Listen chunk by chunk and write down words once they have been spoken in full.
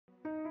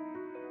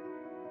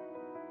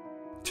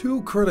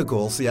Two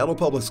critical Seattle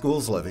Public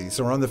Schools levies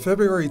are on the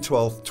February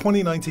 12,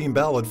 2019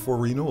 ballot for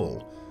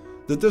renewal.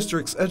 The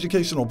district's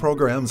Educational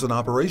Programs and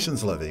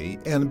Operations Levy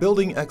and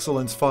Building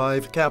Excellence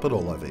 5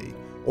 Capital Levy,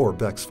 or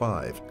BEX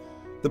V.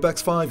 The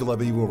BEX V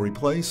levy will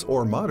replace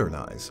or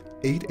modernize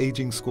 8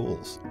 aging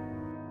schools.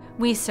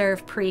 We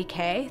serve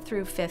pre-K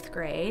through 5th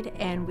grade,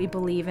 and we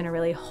believe in a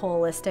really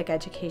holistic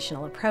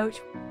educational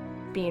approach.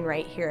 Being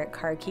right here at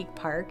Carkeek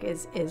Park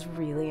is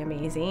really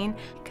amazing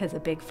because a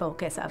big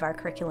focus of our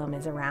curriculum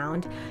is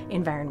around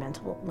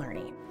environmental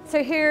learning.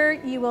 So here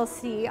you will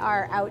see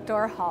our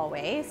outdoor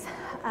hallways,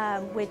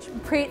 which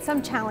create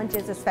some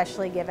challenges,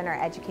 especially given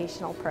our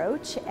educational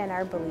approach and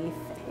our belief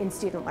in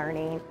student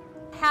learning.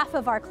 Half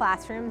of our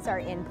classrooms are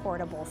in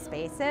portable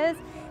spaces.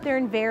 They're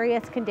in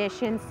various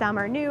conditions. Some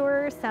are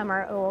newer, some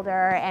are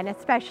older, and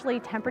especially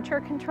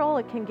temperature control,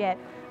 it can get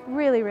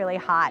really, really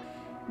hot.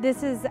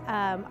 This is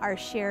our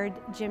shared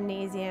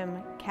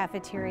gymnasium,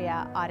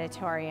 cafeteria,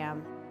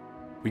 auditorium.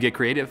 We get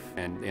creative,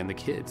 and the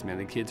kids, man,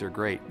 the kids are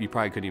great. You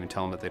probably couldn't even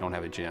tell them that they don't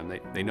have a gym.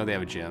 They know they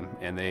have a gym,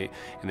 and they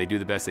do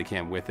the best they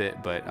can with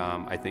it, but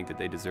I think that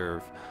they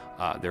deserve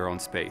their own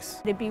space.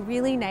 It'd be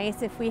really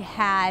nice if we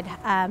had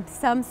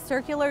some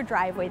circular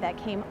driveway that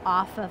came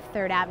off of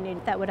 3rd Avenue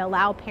that would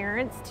allow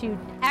parents to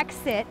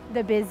exit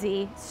the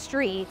busy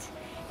street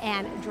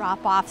and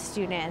drop off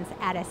students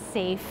at a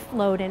safe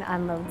load and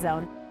unload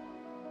zone.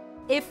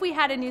 If we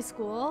had a new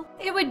school,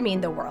 it would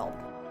mean the world.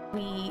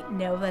 We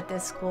know that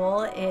this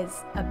school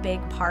is a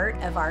big part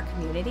of our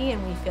community,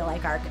 and we feel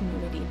like our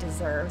community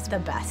deserves the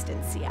best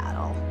in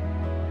Seattle.